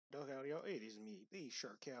Howdy, it is me, the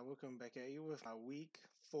Shark Cow. Welcome back at you with my week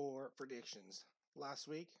 4 predictions. Last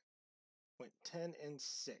week went 10-6,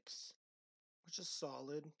 which is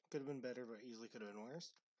solid. Could have been better, but easily could have been worse.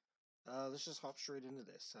 Let's just hop straight into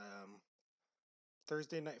this.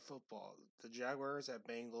 Thursday night football. The Jaguars at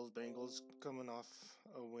Bengals. Bengals coming off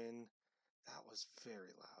a win. That was very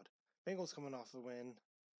loud. Bengals coming off a win,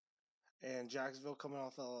 and Jacksonville coming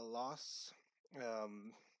off a loss.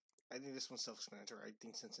 I think this one's self-explanatory. I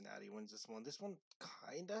think Cincinnati wins this one. This one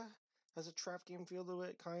kinda has a trap game feel to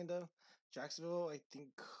it, kinda. Jacksonville, I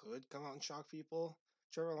think, could come out and shock people.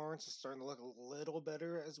 Trevor Lawrence is starting to look a little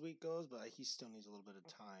better as week goes, but he still needs a little bit of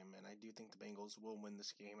time, and I do think the Bengals will win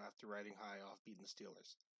this game after riding high off beating the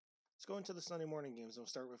Steelers. Let's go into the Sunday morning games, and we'll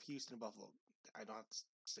start with Houston and Buffalo. I don't have to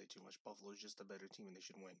say too much. Buffalo's just a better team, and they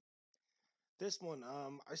should win. This one,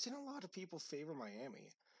 I've seen a lot of people favor Miami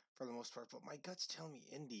for the most part, but my gut's telling me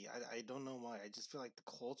Indy. I don't know why. I just feel like the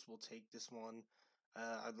Colts will take this one.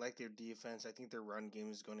 I like their defense. I think their run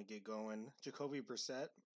game is going to get going. Jacoby Brissett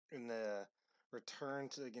in the return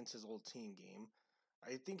to against his old team game.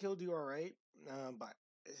 I think he'll do all right, but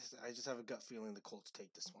I just have a gut feeling the Colts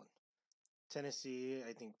take this one. Tennessee,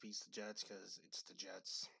 I think, beats the Jets because it's the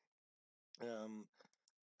Jets.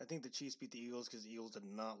 I think the Chiefs beat the Eagles because the Eagles did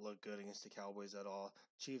not look good against the Cowboys at all.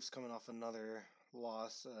 Chiefs coming off another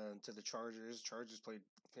loss to the Chargers. Chargers played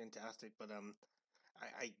fantastic, but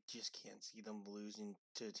I just can't see them losing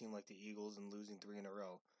to a team like the Eagles and losing 3 in a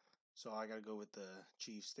row. So I got to go with the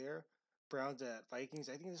Chiefs there. Browns at Vikings.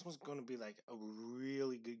 I think this one's going to be like a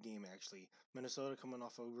really good game, actually. Minnesota coming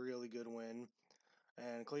off a really good win,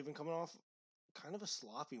 and Cleveland coming off kind of a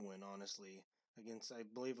sloppy win, honestly, against I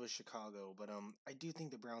believe it was Chicago. But I do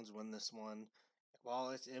think the Browns win this one.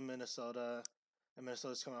 While it's in Minnesota, and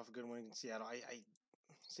Minnesota's coming off a good win against Seattle,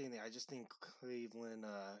 I just think Cleveland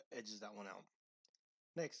edges that one out.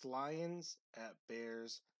 Next, Lions at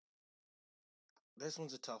Bears. This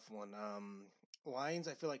one's a tough one. Lions,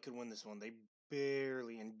 I feel like could win this one. They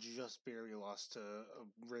barely and just barely lost to a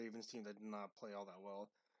Ravens team that did not play all that well.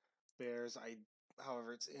 Bears,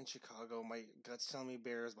 however, it's in Chicago. My gut's telling me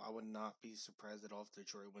Bears, but I would not be surprised at all if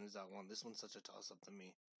Detroit wins that one. This one's such a toss-up to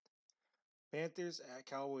me. Panthers at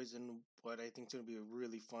Cowboys in what I think is going to be a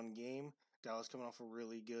really fun game. Dallas coming off a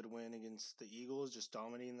really good win against the Eagles, just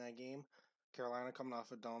dominating that game. Carolina coming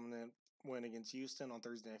off a dominant win against Houston on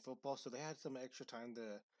Thursday Night Football, so they had some extra time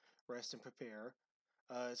to rest and prepare.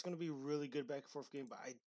 It's going to be a really good back and forth game, but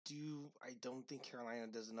I don't think Carolina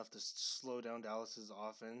does enough to slow down Dallas's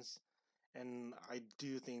offense, and I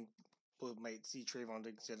do think we might see Trayvon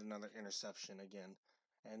Diggs get another interception again.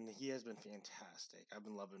 And he has been fantastic. I've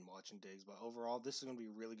been loving watching Diggs, but overall, this is going to be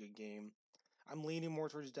a really good game. I'm leaning more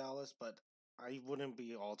towards Dallas, but I wouldn't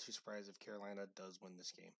be all too surprised if Carolina does win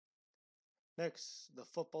this game. Next, the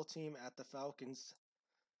football team at the Falcons.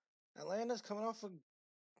 Atlanta's coming off a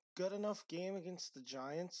good enough game against the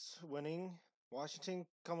Giants, winning. Washington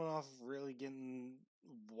coming off really getting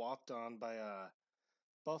whopped on by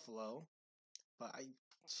Buffalo. But I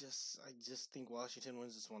just think Washington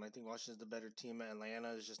wins this one. I think Washington's the better team.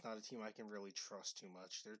 Atlanta is just not a team I can really trust too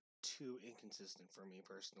much. They're too inconsistent for me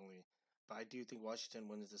personally. But I do think Washington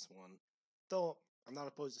wins this one. Though I'm not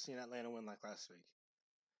opposed to seeing Atlanta win like last week.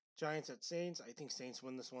 Giants at Saints. I think Saints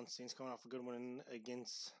win this one. Saints coming off a good win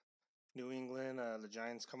against New England. The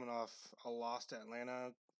Giants coming off a loss to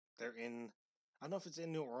Atlanta. They're in. I don't know if it's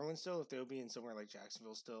in New Orleans still. If they'll be in somewhere like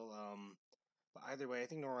Jacksonville still. But either way, I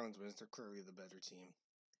think New Orleans wins. They're clearly the better team.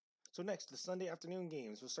 So next, the Sunday afternoon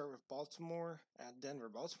games. We'll start with Baltimore at Denver.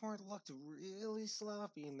 Baltimore looked really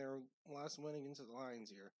sloppy in their last win against the Lions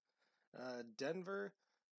here. Denver,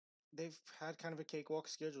 they've had kind of a cakewalk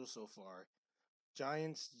schedule so far.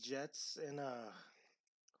 Giants, Jets, and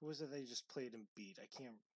who was it they just played and beat? I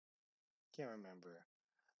can't remember.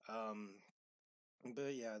 Um,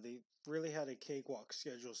 but yeah, they really had a cakewalk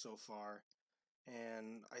schedule so far.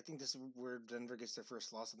 And I think this is where Denver gets their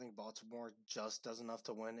first loss. I think Baltimore just does enough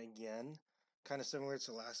to win again. Kind of similar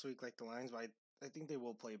to last week, like the Lions, but I think they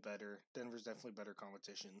will play better. Denver's definitely better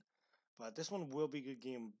competition. But this one will be a good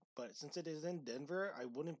game. But since it is in Denver, I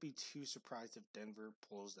wouldn't be too surprised if Denver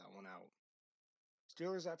pulls that one out.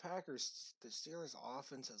 Steelers at Packers. The Steelers'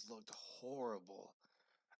 offense has looked horrible.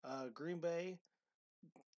 Green Bay,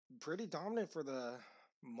 pretty dominant for the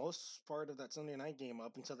most part of that Sunday night game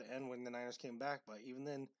up until the end when the Niners came back. But even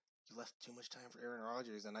then, you left too much time for Aaron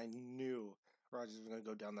Rodgers, and I knew Rodgers was going to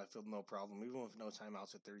go down that field no problem, even with no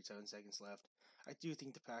timeouts with 37 seconds left. I do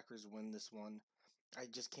think the Packers win this one. I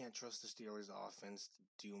just can't trust the Steelers' offense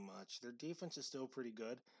to do much. Their defense is still pretty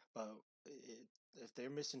good, but if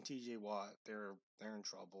they're missing T.J. Watt, they're in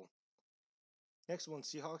trouble. Next one,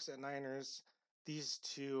 Seahawks at Niners. These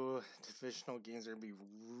two divisional games are going to be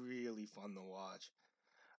really fun to watch.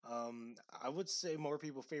 I would say more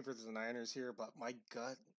people favor the Niners here, but my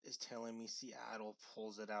gut is telling me Seattle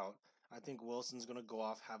pulls it out. I think Wilson's going to go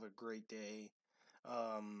off, have a great day.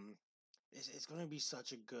 Um, it's going to be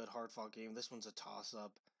such a good, hard fought game. This one's a toss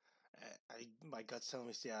up. My gut's telling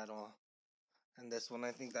me Seattle. And this one,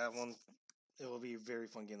 I think that one, it will be a very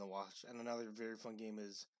fun game to watch. And another very fun game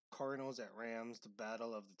is Cardinals at Rams, the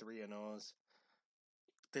battle of the 3-0s.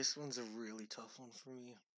 This one's a really tough one for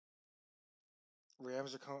me.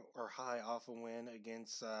 Rams are high off a win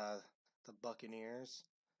against the Buccaneers,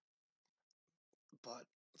 but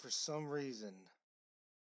for some reason,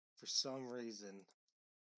 for some reason,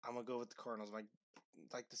 I'm gonna go with the Cardinals. My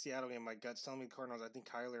like the Seattle game, my gut's telling me the Cardinals. I think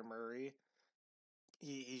Kyler Murray,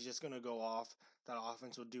 he's just gonna go off. That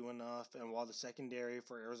offense will do enough, and while the secondary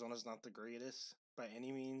for Arizona is not the greatest by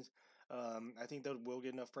any means, I think they will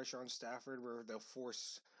get enough pressure on Stafford where they'll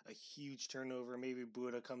force a huge turnover. Maybe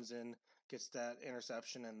Buda comes in, gets that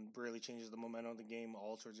interception, and really changes the momentum of the game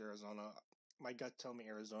all towards Arizona. My gut tells me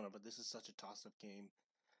Arizona, but this is such a toss-up game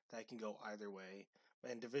that can go either way.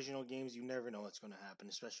 And divisional games, you never know what's going to happen,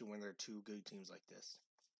 especially when there are two good teams like this.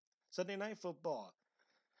 Sunday Night Football.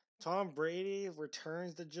 Tom Brady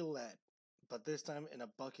returns to Gillette, but this time in a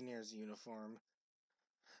Buccaneers uniform.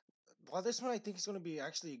 While this one I think is going to be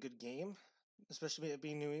actually a good game, especially it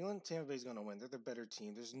being New England, Tampa Bay's going to win. They're the better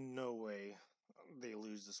team. There's no way they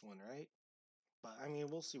lose this one, right? But I mean,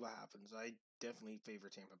 we'll see what happens. I definitely favor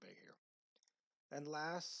Tampa Bay here. And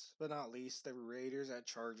last but not least, the Raiders at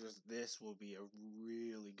Chargers. This will be a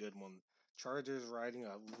really good one. Chargers riding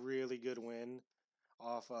a really good win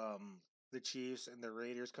off the Chiefs, and the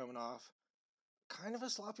Raiders coming off kind of a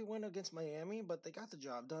sloppy win against Miami, but they got the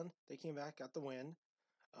job done. They came back, got the win.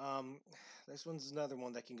 Um, this one's another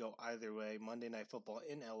one that can go either way. Monday Night Football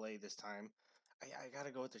in LA this time. I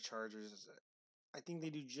gotta go with the Chargers. I think they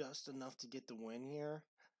do just enough to get the win here.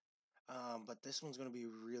 But this one's gonna be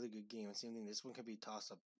a really good game. And same thing, this one could be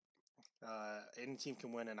toss up. Any team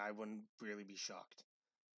can win, and I wouldn't really be shocked.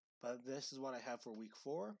 But this is what I have for week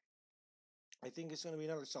 4. I think it's going to be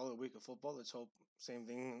another solid week of football. Let's hope same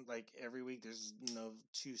thing like every week. There's no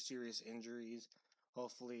too serious injuries.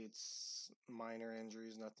 Hopefully, it's minor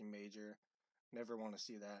injuries, nothing major. Never want to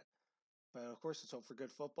see that. But of course, let's hope for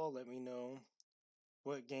good football. Let me know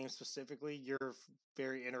what game specifically you're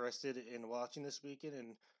very interested in watching this weekend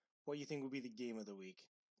and what you think will be the game of the week.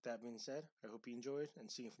 That being said, I hope you enjoyed and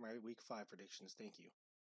see you for my week 5 predictions. Thank you.